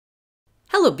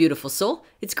Hello, beautiful soul.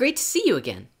 It's great to see you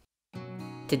again.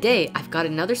 Today, I've got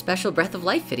another special Breath of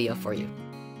Life video for you.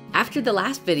 After the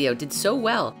last video did so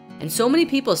well, and so many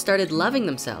people started loving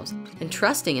themselves and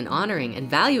trusting and honoring and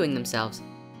valuing themselves,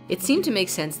 it seemed to make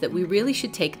sense that we really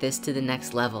should take this to the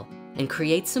next level and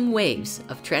create some waves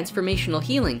of transformational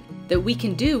healing that we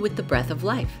can do with the breath of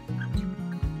life.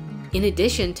 In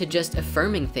addition to just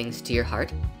affirming things to your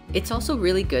heart, it's also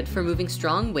really good for moving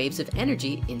strong waves of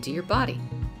energy into your body.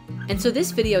 And so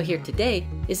this video here today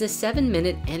is a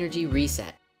 7-minute energy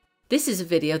reset. This is a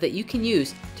video that you can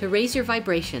use to raise your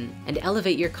vibration and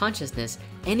elevate your consciousness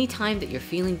anytime that you're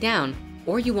feeling down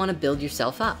or you want to build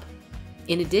yourself up.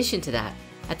 In addition to that,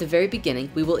 at the very beginning,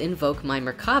 we will invoke my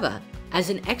Merkaba as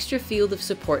an extra field of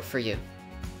support for you.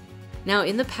 Now,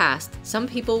 in the past, some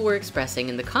people were expressing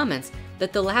in the comments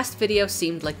that the last video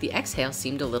seemed like the exhale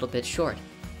seemed a little bit short.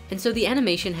 And so the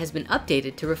animation has been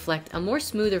updated to reflect a more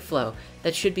smoother flow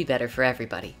that should be better for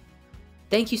everybody.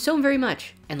 Thank you so very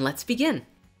much, and let's begin.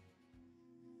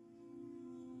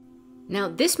 Now,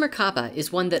 this Merkaba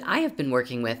is one that I have been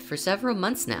working with for several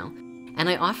months now, and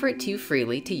I offer it to you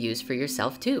freely to use for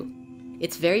yourself too.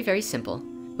 It's very, very simple.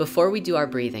 Before we do our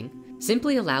breathing,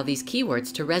 simply allow these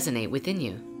keywords to resonate within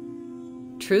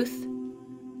you. Truth,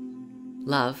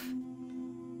 love,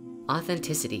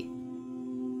 authenticity,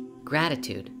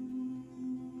 gratitude,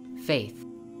 faith,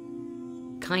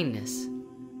 kindness,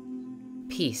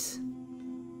 peace,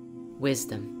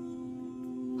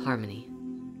 wisdom, harmony.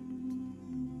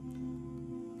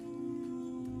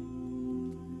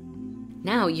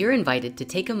 Now you're invited to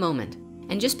take a moment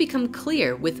and just become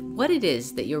clear with what it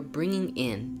is that you're bringing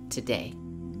in today.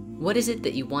 What is it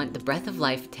that you want the breath of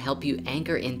life to help you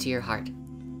anchor into your heart?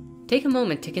 Take a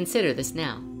moment to consider this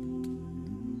now.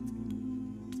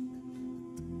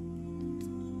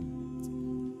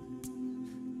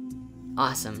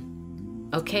 Awesome.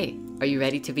 Okay, are you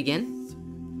ready to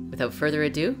begin? Without further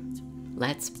ado,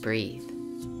 let's breathe.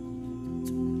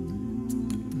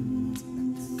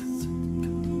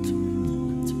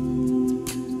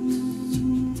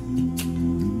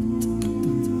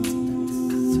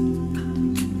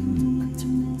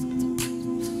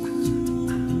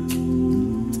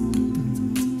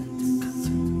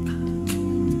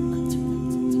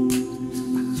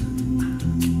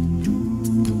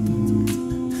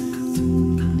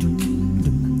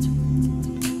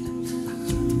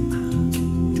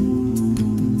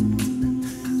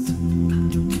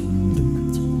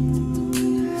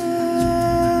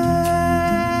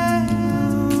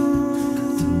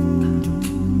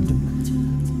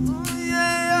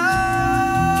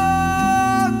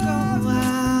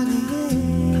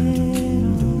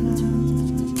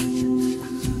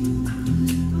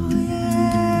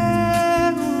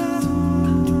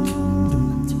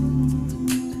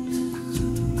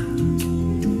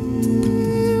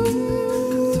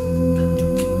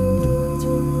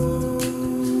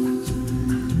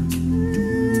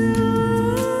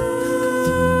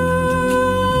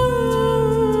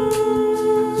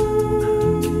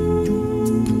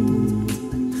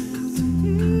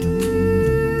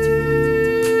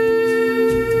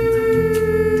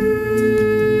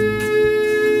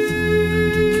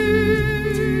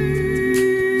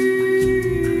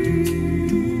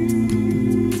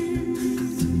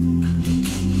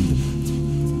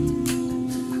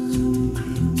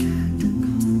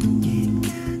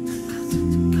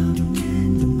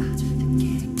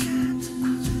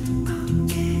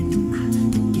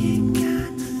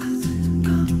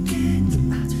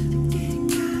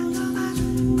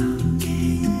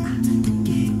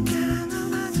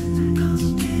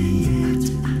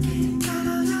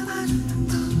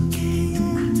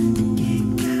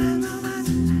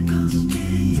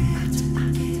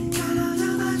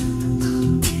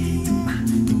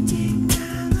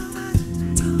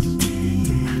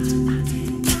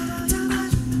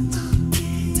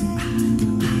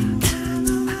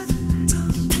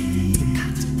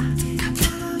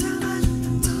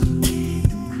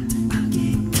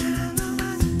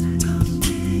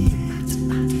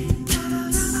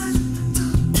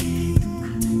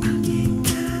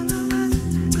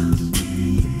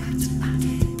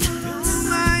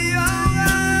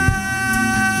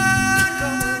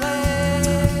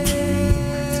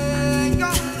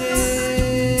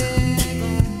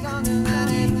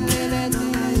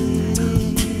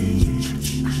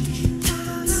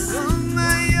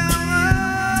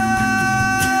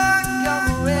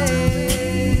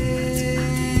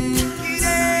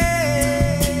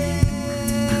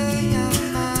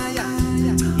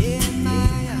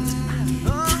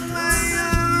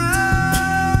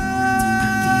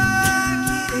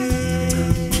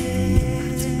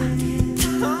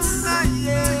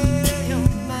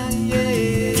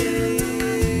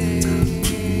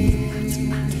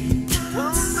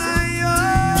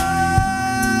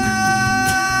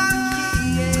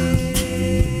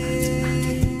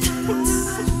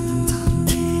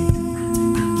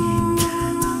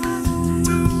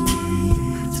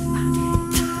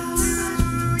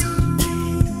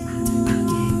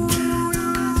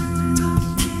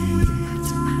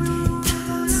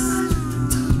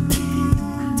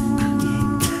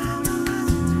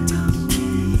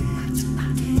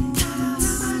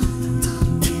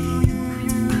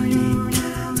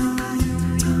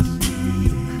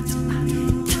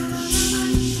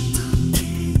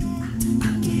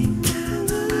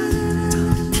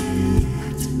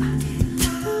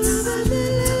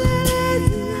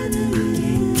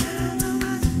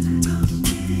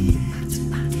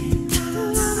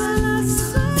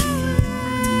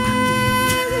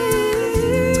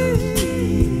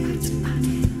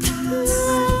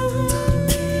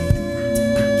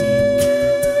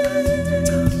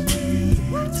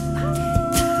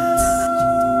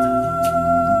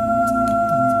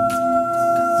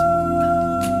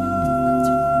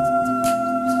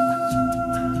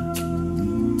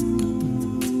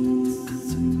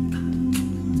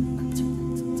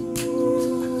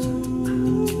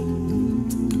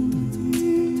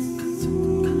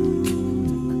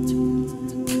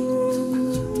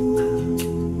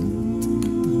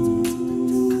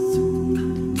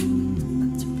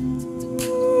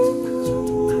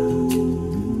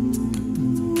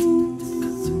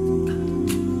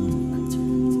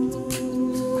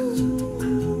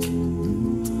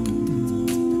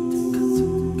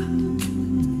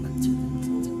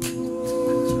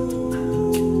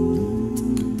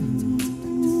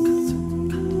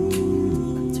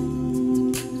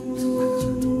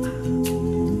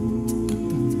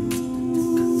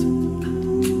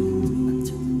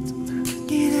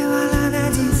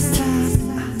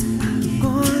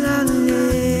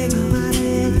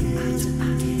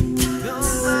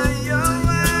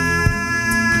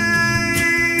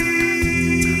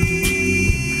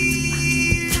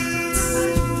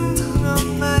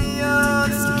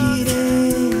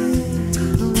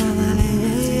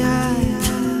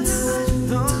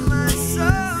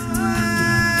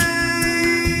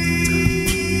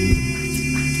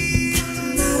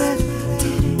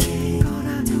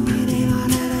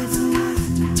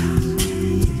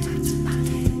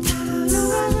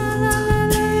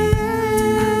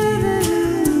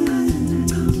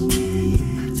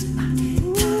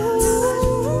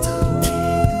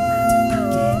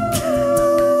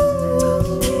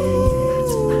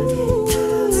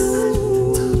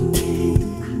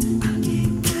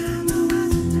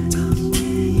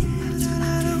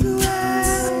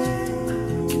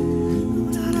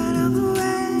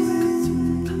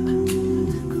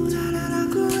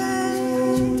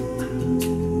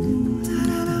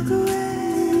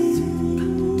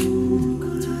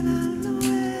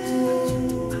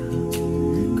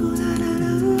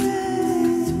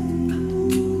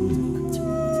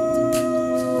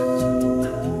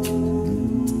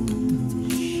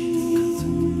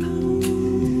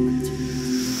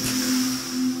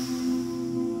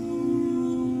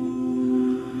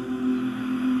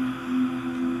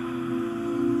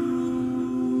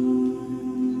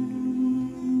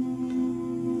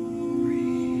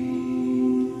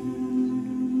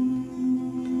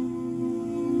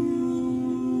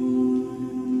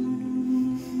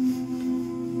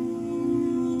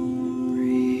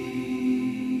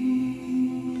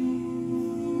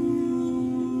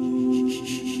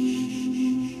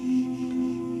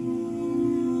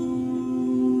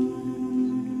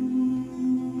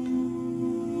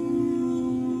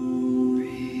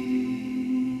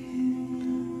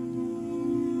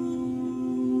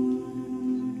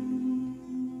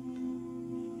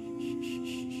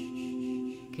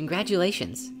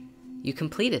 Congratulations, you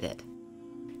completed it.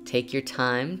 Take your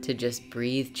time to just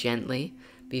breathe gently,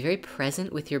 be very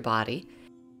present with your body.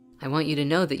 I want you to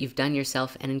know that you've done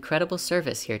yourself an incredible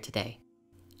service here today.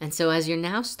 And so as you're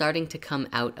now starting to come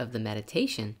out of the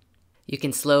meditation, you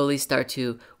can slowly start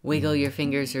to wiggle your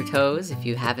fingers or toes if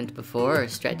you haven't before, or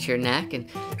stretch your neck and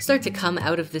start to come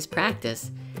out of this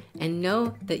practice and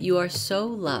know that you are so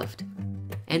loved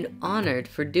and honored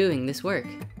for doing this work.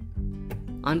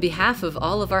 On behalf of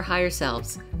all of our higher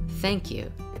selves, thank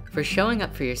you for showing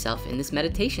up for yourself in this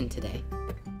meditation today.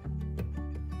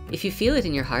 If you feel it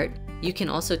in your heart, you can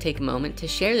also take a moment to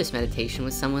share this meditation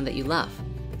with someone that you love,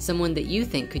 someone that you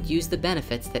think could use the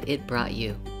benefits that it brought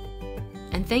you.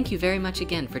 And thank you very much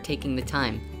again for taking the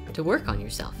time to work on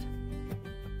yourself.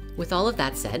 With all of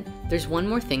that said, there's one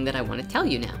more thing that I want to tell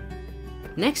you now.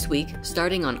 Next week,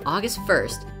 starting on August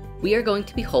 1st, we are going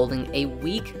to be holding a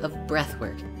week of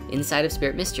breathwork inside of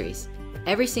Spirit Mysteries.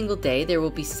 Every single day, there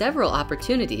will be several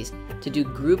opportunities to do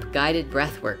group guided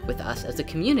breathwork with us as a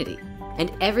community,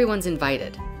 and everyone's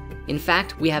invited. In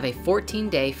fact, we have a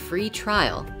 14-day free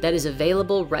trial that is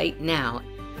available right now.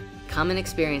 Come and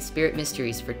experience Spirit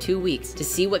Mysteries for 2 weeks to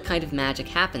see what kind of magic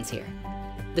happens here.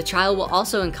 The trial will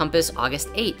also encompass August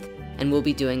 8th, and we'll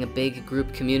be doing a big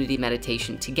group community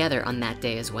meditation together on that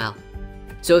day as well.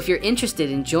 So if you're interested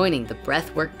in joining the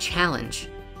Breathwork Challenge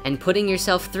and putting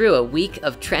yourself through a week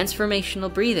of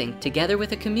transformational breathing together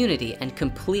with a community and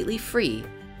completely free,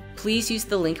 please use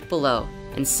the link below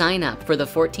and sign up for the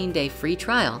 14-day free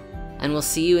trial, and we'll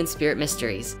see you in Spirit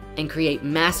Mysteries and create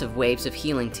massive waves of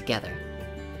healing together.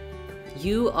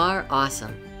 You are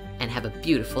awesome, and have a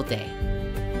beautiful day.